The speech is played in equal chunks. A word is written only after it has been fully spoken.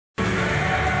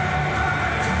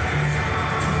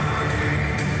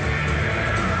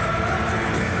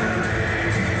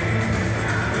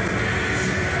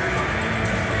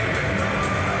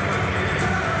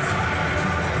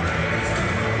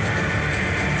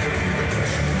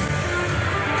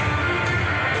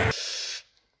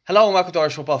Hello and welcome to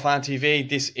Irish Football Fan TV.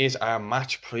 This is our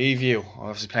match preview.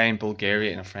 Obviously playing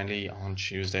Bulgaria in a friendly on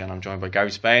Tuesday, and I'm joined by Gary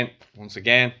Spain once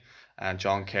again and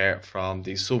John Kerr from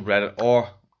the subreddit or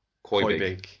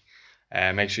COYBIG.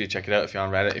 Make sure you check it out if you're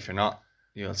on Reddit. If you're not,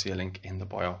 you'll see a link in the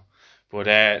bio. But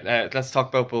let's talk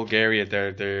about Bulgaria.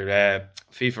 Their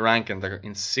FIFA ranking, they're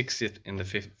in 60th in the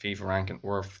FIFA ranking.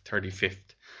 We're 35th.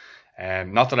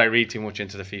 Not that I read too much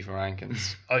into the FIFA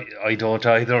rankings. I don't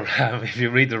either. If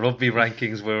you read the rugby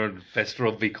rankings, we're the best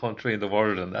rugby country in the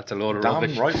world, and that's a load of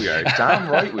rubbish. Damn right we are. Damn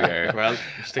right we are. Well,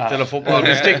 stick to the football.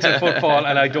 We stick to football,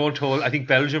 and I don't hold. I think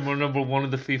Belgium are number one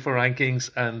in the FIFA rankings,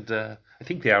 and I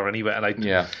think they are anyway.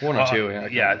 And one or two.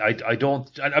 I don't.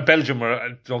 Belgium are.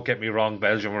 Don't get me wrong.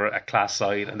 Belgium are a class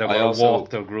side, and they're going to walk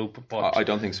their group. But I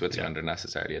don't think Switzerland are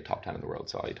necessarily a top 10 in the world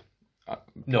side.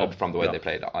 From the way they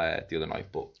played the other night.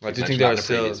 But I do think there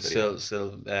are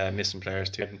still missing players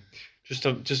too. Just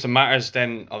the matters.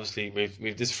 Then obviously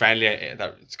we've this friendly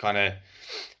that it's kind of.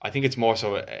 I think it's more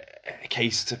so a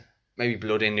case to maybe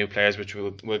blood in new players, which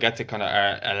we'll get to kind of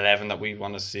our 11 that we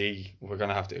want to see. We're going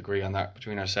to have to agree on that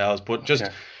between ourselves. But just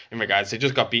in regards, they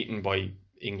just got beaten by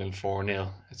England 4-0.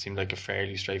 It seemed like a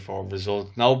fairly straightforward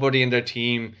result. Nobody in their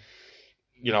team,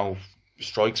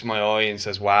 strikes my eye and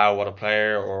says, "Wow, what a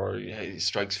player!" or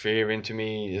strikes fear into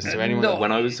me. Is there anyone? No.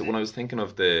 When I was thinking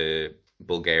of the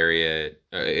Bulgaria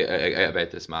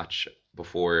about this match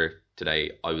before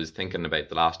today, I was thinking about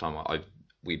the last time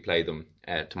we played them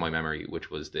to my memory,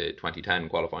 which was the 2010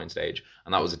 qualifying stage,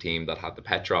 and that was a team that had the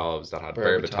Petrovs, that had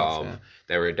Berbatov. Yeah.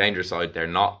 They were a dangerous side. They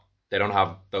don't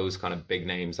have those kind of big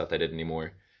names that they did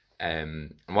anymore.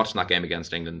 And watching that game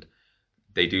against England,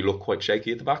 they do look quite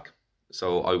shaky at the back.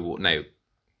 So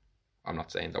I'm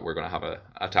not saying that we're going to have a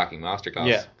attacking masterclass.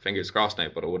 Yeah. Fingers crossed now,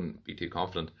 but I wouldn't be too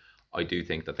confident. I do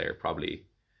think that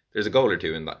there's a goal or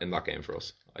two in that game for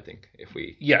us. I think if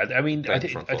we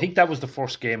I think that was the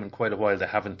first game in quite a while they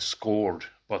haven't scored,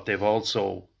 but they've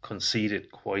also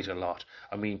conceded quite a lot.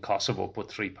 I mean, Kosovo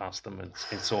put 3 past them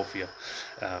in Sofia.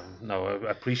 Now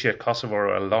I appreciate Kosovo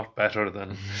are a lot better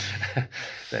than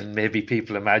maybe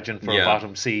people imagine for a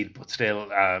bottom seed, but still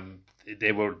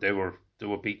they were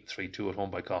beaten 3-2 at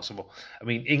home by Kosovo. I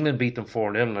mean, England beat them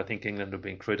 4-0, and I think England have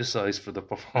been criticised for the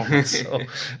performance. So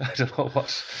I don't know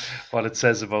what it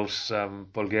says about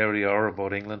Bulgaria or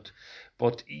about England.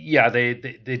 But yeah, they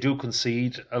do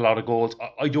concede a lot of goals.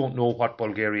 I don't know what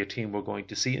Bulgaria team we're going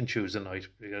to see on Tuesday night.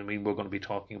 I mean, we're going to be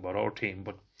talking about our team,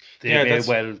 but they may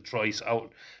well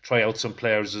try out some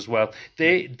players as well.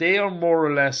 They are more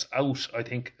or less out. I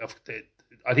think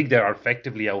they are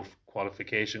effectively out of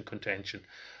qualification contention.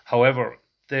 However,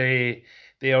 they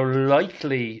are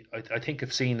likely, I think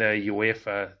I've seen a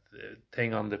UEFA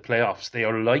thing on the playoffs, they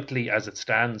are likely as it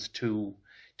stands to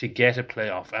get a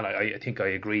playoff, and I think I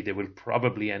agree they will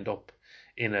probably end up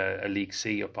in a League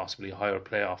C or possibly a higher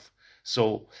playoff.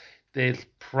 So they'll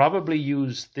probably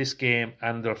use this game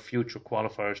and their future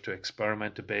qualifiers to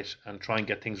experiment a bit and try and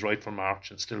get things right for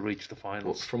March and still reach the finals.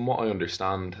 Well, from what I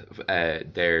understand,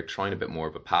 they're trying a bit more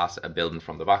of a building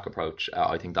from the back approach.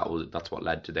 I think that's what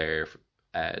led to their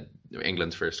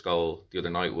England's first goal the other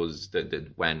night was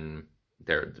when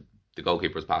the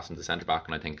goalkeeper was passing the centre back,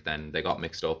 and I think then they got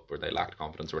mixed up or they lacked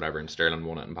confidence or whatever, and Sterling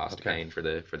won it and passed to Kane for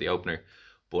the opener.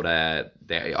 But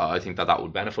I think that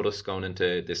would benefit us going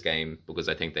into this game, because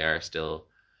I think they are still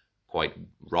quite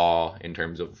raw in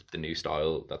terms of the new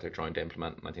style that they're trying to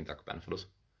implement, and I think that could benefit us.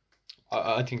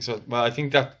 I think so. Well, I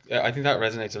think that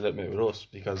resonates a little bit with us,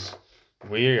 because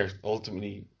we're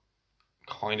ultimately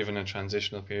kind of in a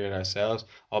transitional period ourselves,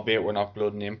 albeit we're not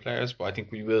blooding in players, but I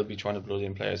think we will be trying to blood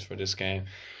in players for this game.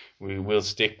 We will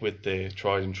stick with the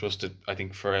tried and trusted, I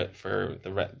think, for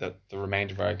the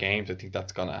remainder of our games. I think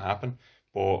that's going to happen.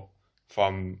 But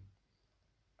from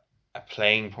a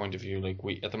playing point of view,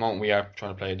 at the moment we are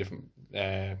trying to play a different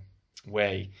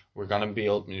way. We're going to be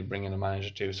ultimately bringing a manager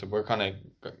too. So we're kind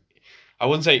of, I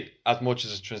wouldn't say as much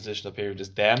as a transitional period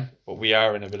as them, but we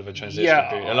are in a bit of a transitional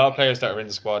period. A lot of players that are in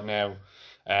the squad now,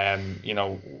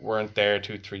 weren't there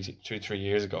 2-3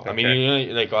 years ago. Okay. I mean,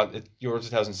 Euro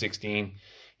 2016.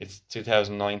 It's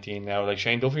 2019 now. Like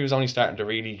Shane Duffy was only starting to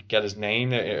really get his name.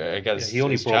 He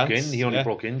only broke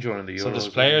in during the Euros. So there's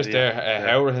players there.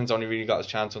 Howard's only really got his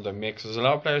chance on the mix. There's a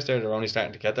lot of players there that are only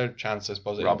starting to get their chance, I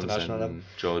suppose, at international level.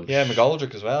 Judge. Yeah,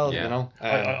 McGoldrick as well. Yeah.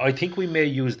 I think we may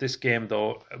use this game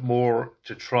though more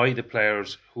to try the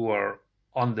players who are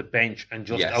on the bench and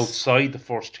just outside the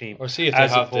first team, or see if they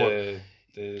have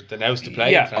the nous to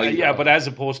play. But as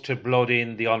opposed to blood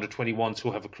in the under-21s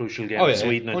who have a crucial game in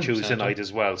Sweden on Tuesday night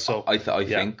as well. So I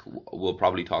think we'll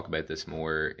probably talk about this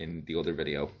more in the other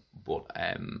video, but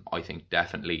I think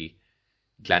definitely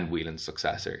Glenn Whelan's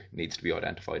successor needs to be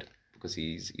identified, because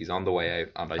he's on the way out,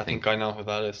 and I think I know who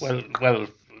that is. Well,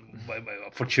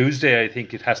 for Tuesday, I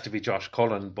think it has to be Josh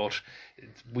Cullen, but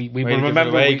we will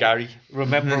remember away, Gary.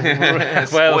 Remember,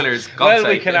 spoilers.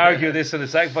 We can argue this in a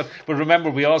sec, but remember,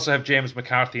 we also have James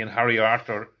McCarthy and Harry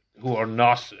Arthur, who are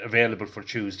not available for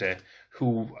Tuesday,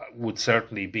 who would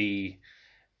certainly be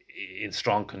in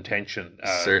strong contention.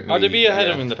 Certainly, they'd be ahead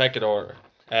of him in the pecking order.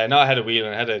 Not ahead of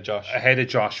Whelan, ahead of Josh. Ahead of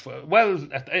Josh. Well,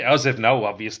 as of now,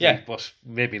 obviously, but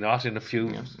maybe not in a few.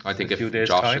 Yeah. I think if days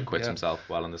Josh time, acquits himself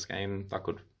well in this game,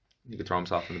 he could throw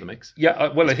himself into the mix. Yeah,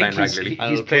 well, I think regularly.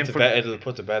 he's playing for. It'll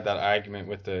put to bed that argument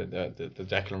with the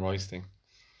Declan Rice thing.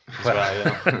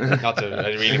 Not that I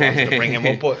really wanted to bring him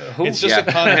up, but it's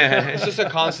just a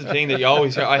constant thing that you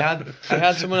always hear. I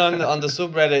had someone on the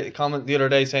subreddit comment the other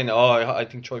day saying, I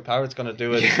think Troy Parrott's going to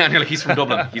do it. Yeah, and you're like, he's from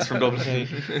Dublin.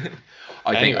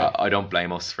 I don't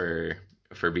blame us for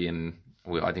being.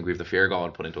 I think we have the fear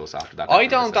God put into us after that. I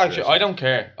don't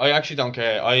care. I actually don't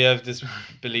care. I have this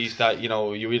belief that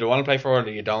you either want to play for Ireland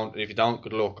or you don't. If you don't,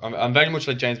 good luck. I'm very much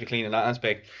like James McLean in that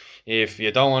aspect. If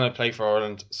you don't want to play for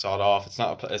Ireland, sod off. It's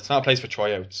not a place for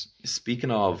tryouts. Speaking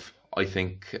of, I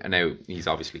think now he's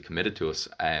obviously committed to us.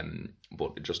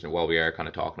 But just while we are kind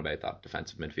of talking about that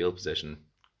defensive midfield position,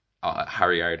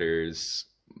 Harry Arthur's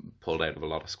pulled out of a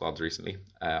lot of squads recently.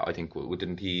 I think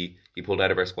didn't he pulled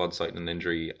out of our squad citing an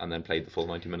injury and then played the full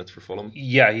 90 minutes for Fulham.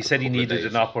 Yeah, he said he needed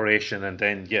an operation and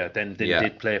then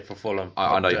did play for Fulham.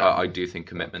 I do think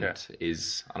commitment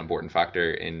is an important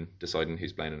factor in deciding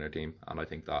who's playing in our team, and I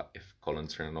think that if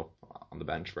Cullen's turning up on the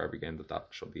bench for every game, that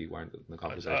should be warranted in the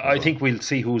conversation. I think we'll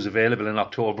see who's available in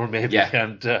October maybe.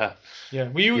 Well,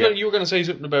 you were going to say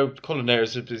something about Cullen there.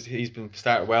 He's been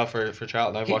started well for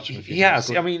Charlton. I've watched him a few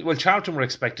times. I mean, Charlton were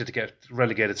expected to get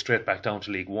relegated straight back down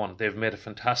to League One. They've made a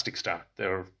fantastic start.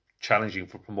 They're challenging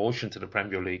for promotion to the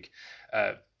Premier League.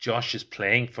 Josh is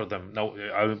playing for them. Now,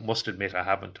 I must admit I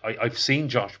haven't. I've seen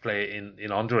Josh play in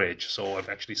underage, so I've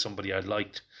actually somebody I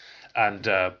liked. And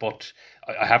but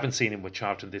I haven't seen him with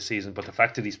Charlton this season. But the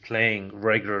fact that he's playing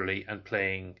regularly and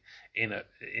playing in a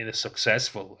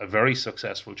very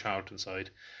successful Charlton side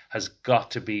has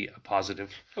got to be a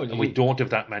positive. And we don't have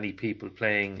that many people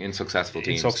playing in successful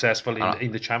teams,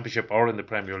 in the Championship or in the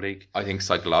Premier League. I think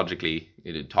psychologically,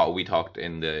 we talked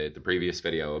in the previous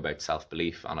video about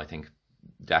self-belief, and I think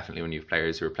definitely when you have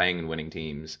players who are playing in winning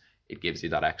teams, it gives you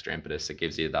that extra impetus. It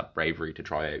gives you that bravery to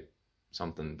try out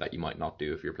something that you might not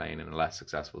do if you're playing in a less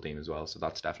successful team as well. So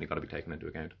that's definitely got to be taken into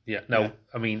account.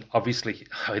 I mean, obviously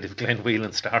I'd have Glenn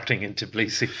Whelan starting in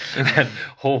Tbilisi and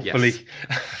hopefully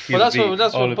that's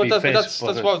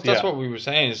what we were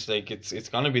saying. It's like it's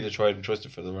going to be the tried and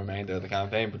trusted for the remainder of the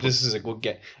campaign, but this is a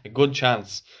good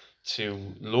chance to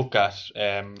look at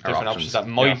different options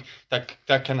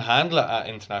that can handle it at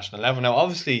international level. Now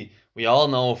obviously we all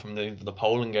know from the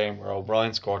Poland game where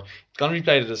O'Brien scored, it's going to be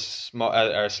played at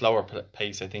a slower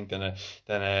pace, I think, than a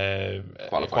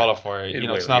qualifier.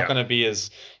 It's not going to be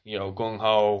as gung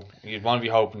ho. You'd want to be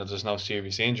hoping that there's no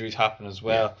serious injuries happen as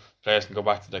well. Yeah. Players can go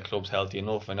back to their clubs healthy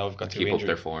enough. I know we've got two injuries. Keep up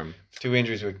their form. 2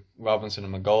 injuries with Robinson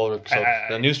and McGoldrick, so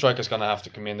the new striker's going to have to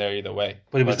come in there either way.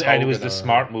 But it was the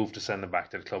smart move to send them back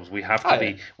to the clubs. We have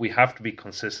to be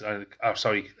consistent.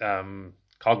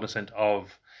 Cognizant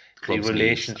of the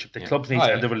relationship, the clubs needs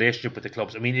and the relationship with the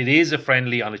clubs. I mean, it is a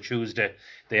friendly on a Tuesday.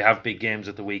 They have big games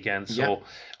at the weekend, so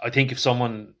I think if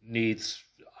someone needs,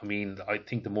 I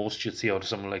think the most you'd see out of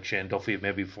someone like Shane Duffy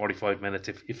maybe 45 minutes,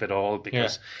 if at all,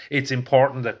 because it's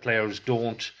important that players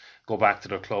don't go back to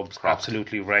their clubs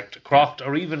absolutely crocked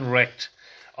or even wrecked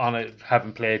on it,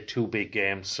 having played 2 big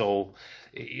games. So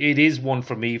it is one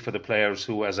for me for the players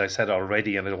who, as I said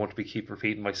already, and I don't want to keep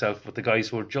repeating myself, but the guys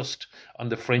who are just on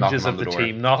the fringes of the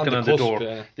team, knocking on the door.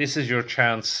 Yeah. This is your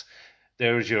chance.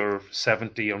 There's your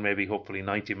 70 or maybe hopefully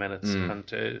 90 minutes, and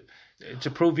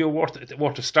to prove you're worth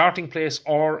a starting place,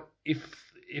 or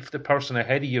if the person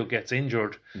ahead of you gets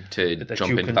injured, to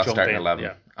jump into that starting 11.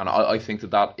 Yeah. And I think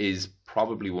that is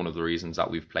probably one of the reasons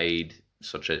that we've played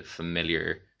such a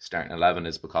familiar starting 11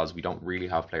 is because we don't really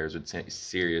have players with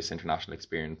serious international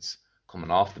experience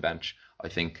coming off the bench. I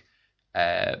think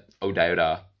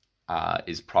O'Dowda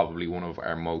is probably one of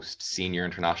our most senior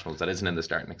internationals that isn't in the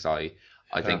starting XI.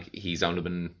 I think he's only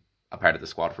been a part of the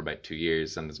squad for about 2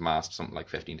 years and has amassed something like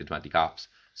 15 to 20 caps.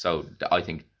 So I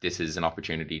think this is an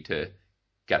opportunity to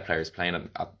get players playing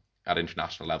at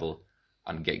international level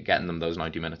and getting them those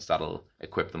 90 minutes that'll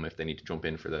equip them if they need to jump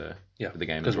in for the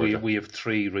game. Because we have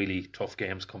 3 really tough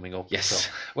games coming up. Yes.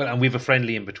 So, and we have a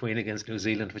friendly in between against New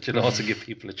Zealand, which will also give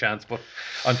people a chance. But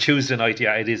on Tuesday night,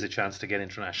 it is a chance to get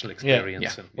international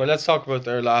experience. Yeah. Well, let's talk about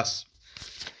their last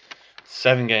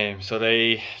 7 games. So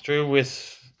they drew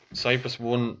with Cyprus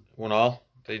 1-1.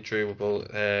 They drew with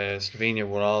Slovenia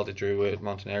 1-1. They drew with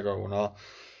Montenegro 1-1.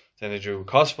 Then they drew with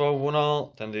Kosovo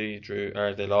 1-1. Then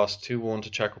they lost 2-1 to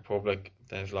Czech Republic.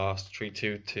 They've lost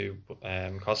 3-2 to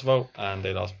Kosovo, and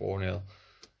they lost 4-0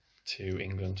 to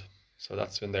England. So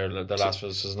that's been their last.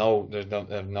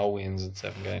 They have no wins in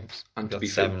 7 games. And to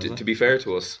be fair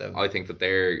to us, 7. I think that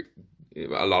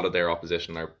a lot of their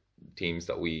opposition are teams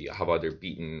that we have either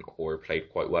beaten or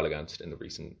played quite well against in the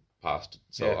recent past.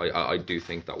 So yeah. I do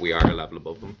think that we are a level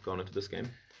above them going into this game.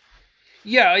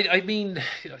 Yeah, I mean,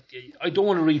 I don't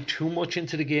want to read too much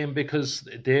into the game because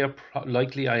they are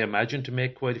likely, I imagine, to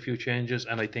make quite a few changes,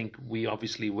 and I think we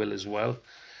obviously will as well.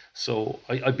 So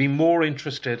I'd be more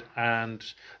interested, and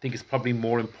I think it's probably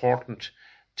more important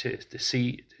to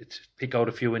pick out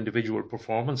a few individual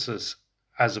performances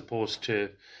as opposed to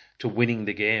winning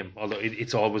the game. Although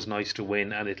it's always nice to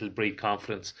win and it'll breed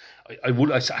confidence. I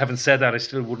haven't said that, I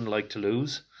still wouldn't like to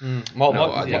lose.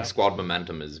 I think squad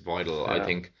momentum is vital. Yeah. I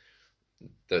think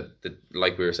the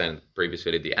like we were saying in the previous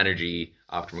video, the energy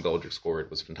after McGoldrick scored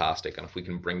was fantastic, and if we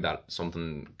can bring that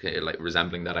something like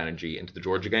resembling that energy into the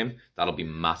Georgia game, that'll be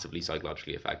massively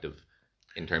psychologically effective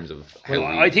in terms of how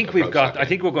I think we're going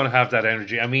to have that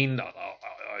energy. I mean,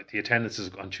 the attendance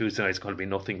on Tuesday night is going to be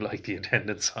nothing like the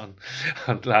attendance on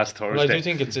last Thursday. Well, I do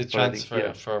think it's a chance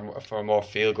for a more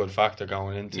feel good factor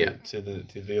going into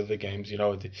the other games. You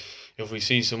know, if we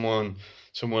see someone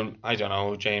I don't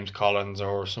know, James Collins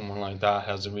or someone like that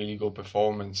has a really good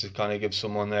performance, it kind of gives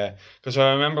someone there. Because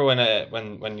I remember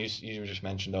when you just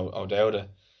mentioned O'Dowda,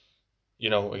 you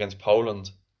know, against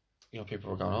Poland. You know,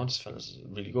 people were going, oh, this fella's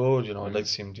really good, you know, I'd like to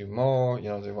see him do more, you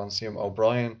know, they want to see him.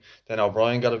 Then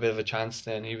O'Brien got a bit of a chance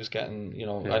then, he was getting, you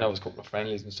know, I know it was a couple of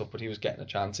friendlies and stuff, but he was getting a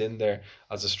chance in there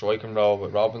as a striking role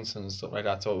with Robinson and stuff like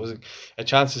that, so it was a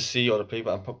chance to see other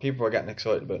people, and people were getting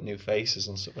excited about new faces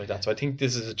and stuff like that, so I think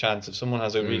this is a chance, if someone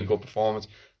has a really good performance,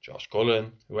 Josh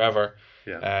Cullen, whoever.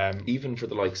 Yeah. Even for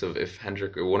the likes of, if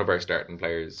Hendrick or one of our starting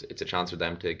players, it's a chance for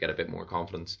them to get a bit more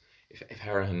confidence. If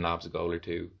Harahan nabs a goal or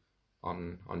two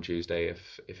on Tuesday,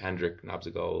 if Hendrick nabs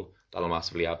a goal, that'll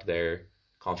massively add to their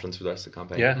confidence for the rest of the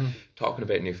campaign. Yeah. Talking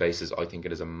about new faces, I think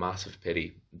it is a massive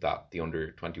pity that the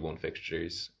under-21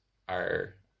 fixtures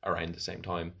are around the same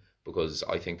time, because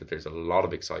I think that there's a lot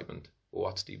of excitement with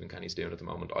what Stephen Kenny's doing at the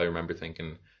moment. I remember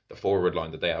thinking the forward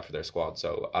line that they have for their squad,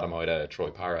 so Adam Ida,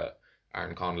 Troy Parra,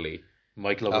 Aaron Connolly,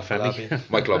 Michael Obafemi.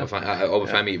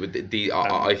 Obafemi.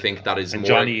 I think that is and more.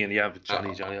 Johnny.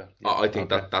 I think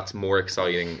that's more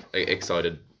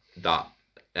excited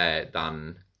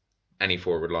than any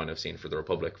forward line I've seen for the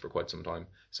Republic for quite some time.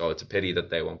 So it's a pity that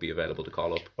they won't be available to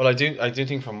call up. Well, I do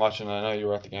think from watching, I know you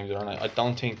were at the game the other night, I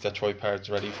don't think that Troy Parra's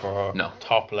ready for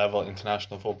top level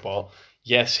international football.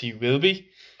 Yes, he will be.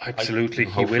 Absolutely,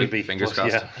 he will be. Fingers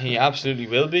crossed. Yeah. He absolutely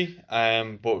will be.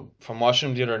 But from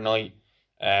watching him the other night,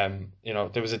 you know,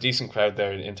 there was a decent crowd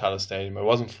there in Tallaght Stadium. It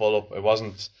wasn't full up. It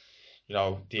wasn't, you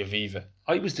know, the Aviva.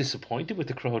 I was disappointed with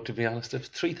the crowd, to be honest. If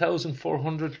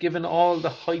 3,400, given all the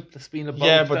hype that's been about.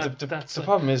 Yeah, but the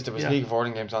problem is there was League of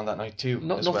Ireland games on that night too.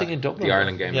 Nothing in Dublin. The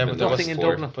Ireland game. Yeah, but nothing in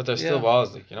Dublin. But there still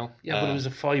was, like, you know. Yeah, but it was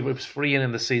a $5. It was free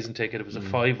in the season ticket. It was a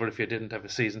 $5 if you didn't have a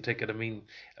season ticket. I mean,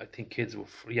 I think kids were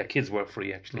free. Yeah, kids were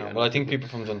free actually. No, well, I think people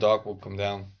from Dundalk would come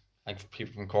down. Like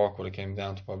people from Cork would have came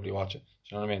down to probably watch it.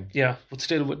 Do you know what I mean? Yeah, but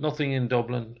still, with nothing in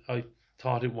Dublin, I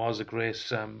thought it was a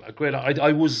great.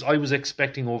 I was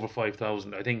expecting over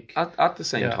 5,000. I think at the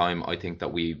same time, I think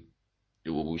that we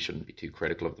shouldn't be too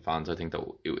critical of the fans. I think that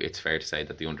it's fair to say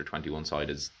that the under-21 side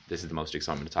this is the most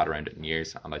excitement it's had around it in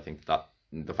years, and I think that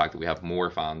the fact that we have more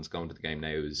fans going to the game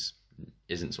now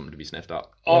isn't something to be sniffed at.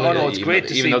 No, it's great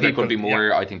to see. Even though there could be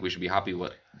more, I think we should be happy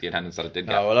with the attendance that it did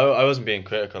get. No, well, I wasn't being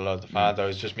critical of the fans. I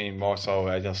was just meaning more so.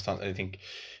 I think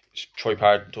Troy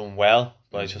Parra done well,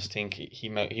 but I just think he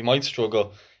might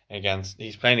struggle against.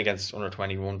 He's playing against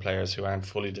under-21 players who aren't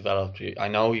fully developed. I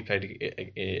know he played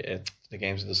the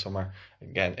games of the summer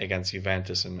again against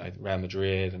Juventus and Real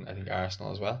Madrid and I think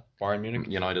Arsenal as well, Bayern Munich,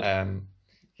 United.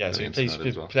 So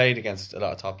he played against a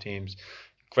lot of top teams.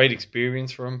 Great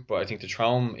experience for him, but I think to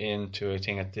throw him into a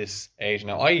thing at this age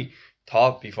now, I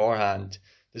thought beforehand,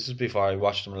 this was before I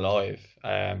watched him live,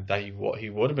 that he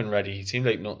would have been ready. He seemed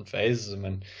like nothing phases him,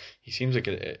 and he seems like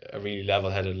a really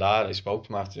level-headed lad. I spoke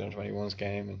to him after the under-21's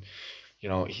game, and you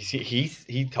know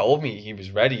he told me he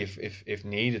was ready if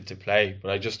needed to play,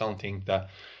 but I just don't think that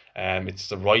it's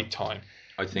the right time.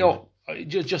 I think no.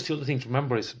 Just the other thing to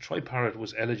remember is Troy Parra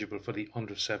was eligible for the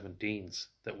under-17s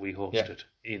that we hosted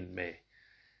in May.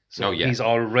 So he's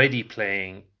already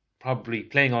probably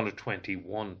playing under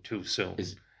 21 too soon.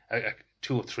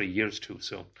 2 or 3 years too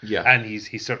soon. Yeah. And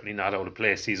he's certainly not out of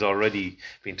place. He's already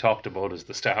been talked about as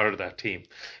the star of that team,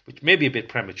 which may be a bit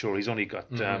premature. He's only got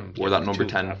wore that number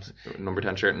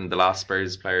 10 shirt, and the last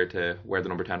Spurs player to wear the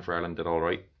number 10 for Ireland did all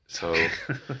right. So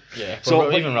yeah,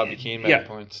 so even Robbie Keane made a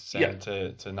point saying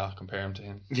to not compare him to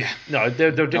him. Yeah, no,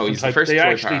 they're different types. They're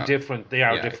actually different. They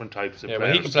are different types of players.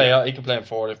 But he can play in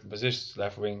 4 different positions: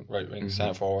 left wing, right wing,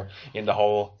 centre forward, in the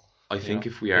hole. I think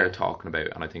if we are talking about,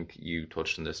 and I think you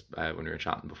touched on this when we were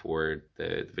chatting before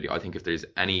the video, I think if there's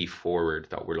any forward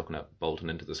that we're looking at bolting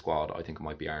into the squad, I think it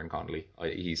might be Aaron Connolly.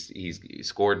 He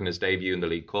scored in his debut in the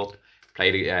League Cup.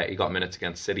 Played. He got minutes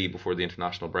against City before the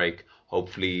international break.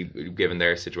 Hopefully, given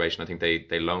their situation, I think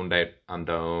they loaned out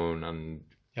Andone and.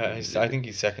 Yeah, I think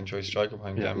he's second choice striker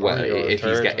behind them. Well,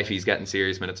 if he's getting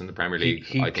serious minutes in the Premier League,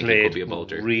 I think he could be a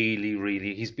bulger.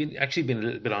 Really. He's been a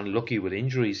little bit unlucky with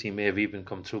injuries. He may have even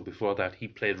come through before that. He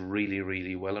played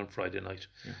really well on Friday night.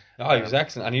 Yeah. Oh, he was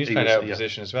excellent, and he was playing out of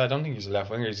position as well. I don't think he's a left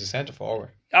winger. He's a centre forward.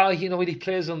 You know what? He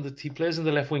plays on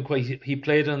the left wing quite. He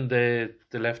played on the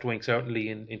left wing certainly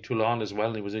in Toulon as well.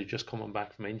 And he was just coming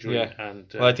back from injury. Yeah. And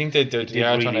well, I think they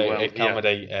are trying to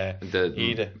accommodate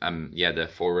the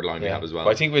forward line we have as well.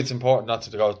 But I think it's important not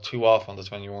to go too off on the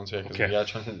 21s here because we are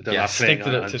trying to stick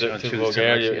to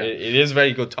Bulgaria. It is a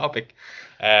very good topic,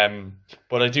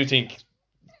 but I do think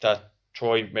that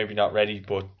Troy maybe not ready,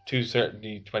 but two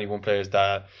certainly 21 players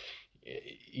that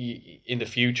in the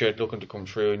future looking to come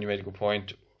through, and you made a good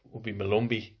point, would be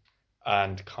Malumbi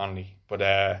and Connolly. But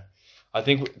I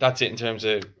think that's it in terms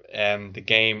of the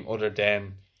game, other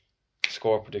than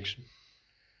score prediction.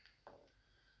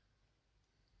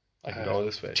 I can go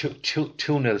this way. 2-0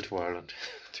 to Ireland.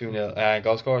 2-0.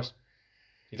 Goal scores?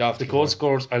 You don't have the goal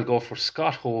scores, I'll go for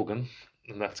Scott Hogan,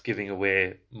 and that's giving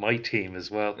away my team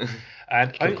as well.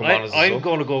 And I'm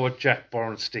going to go with Jack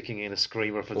Burns sticking in a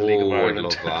screamer for the League of Ireland. I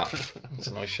love that. That's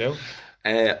a nice show.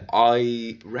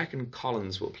 I reckon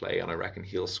Collins will play, and I reckon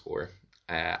he'll score.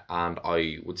 And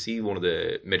I would see one of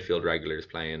the midfield regulars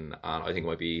playing, and I think it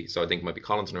might be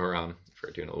Collins and Horan for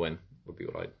a 2-0 win. Would be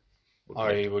what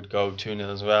I would go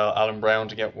 2-0 as well. Alan Brown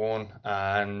to get one,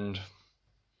 and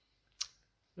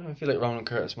I feel like Ronan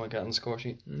Curtis might get on the score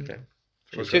sheet. Okay.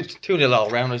 2-0 all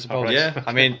round, I suppose. Right. Yeah.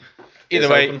 I mean, either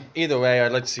way,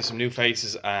 I'd like to see some new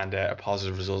faces and a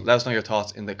positive result. Let us know your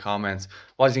thoughts in the comments.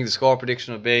 What do you think the score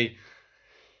prediction will be?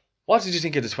 What did you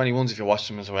think of the 21s if you watched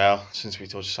them as well, since we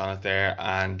touched on it there?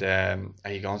 And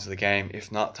are you going to the game? If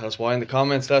not, tell us why in the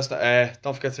comments. Don't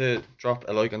forget to drop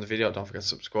a like on the video. Don't forget to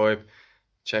subscribe.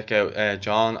 Check out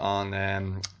John on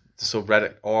the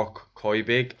subreddit or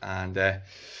COYBIG, and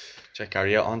check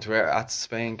Gary out on Twitter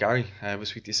 @SpainGary. We'll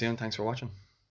speak to you soon. Thanks for watching.